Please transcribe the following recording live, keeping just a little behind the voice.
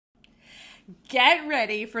Get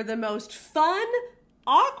ready for the most fun,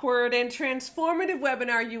 awkward, and transformative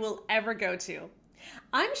webinar you will ever go to.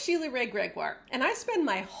 I'm Sheila Wray Gregoire, and I spend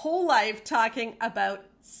my whole life talking about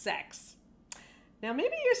sex. Now,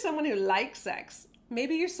 maybe you're someone who likes sex.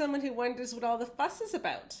 Maybe you're someone who wonders what all the fuss is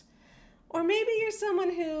about. Or maybe you're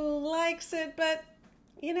someone who likes it, but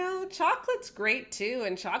chocolate's great too,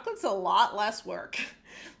 and chocolate's a lot less work.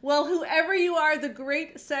 Well, whoever you are, the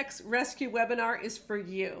Great Sex Rescue webinar is for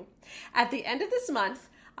you. At the end of this month,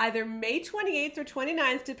 either May 28th or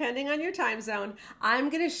 29th, depending on your time zone, I'm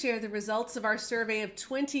going to share the results of our survey of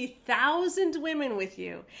 20,000 women with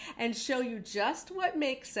you and show you just what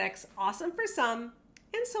makes sex awesome for some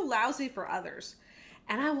and so lousy for others.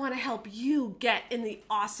 And I want to help you get in the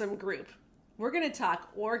awesome group. We're going to talk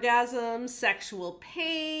orgasm, sexual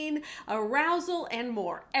pain, arousal, and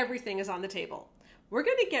more. Everything is on the table. We're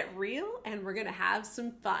going to get real and we're going to have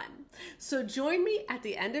some fun. So join me at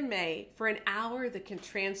the end of May for an hour that can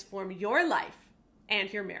transform your life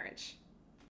and your marriage.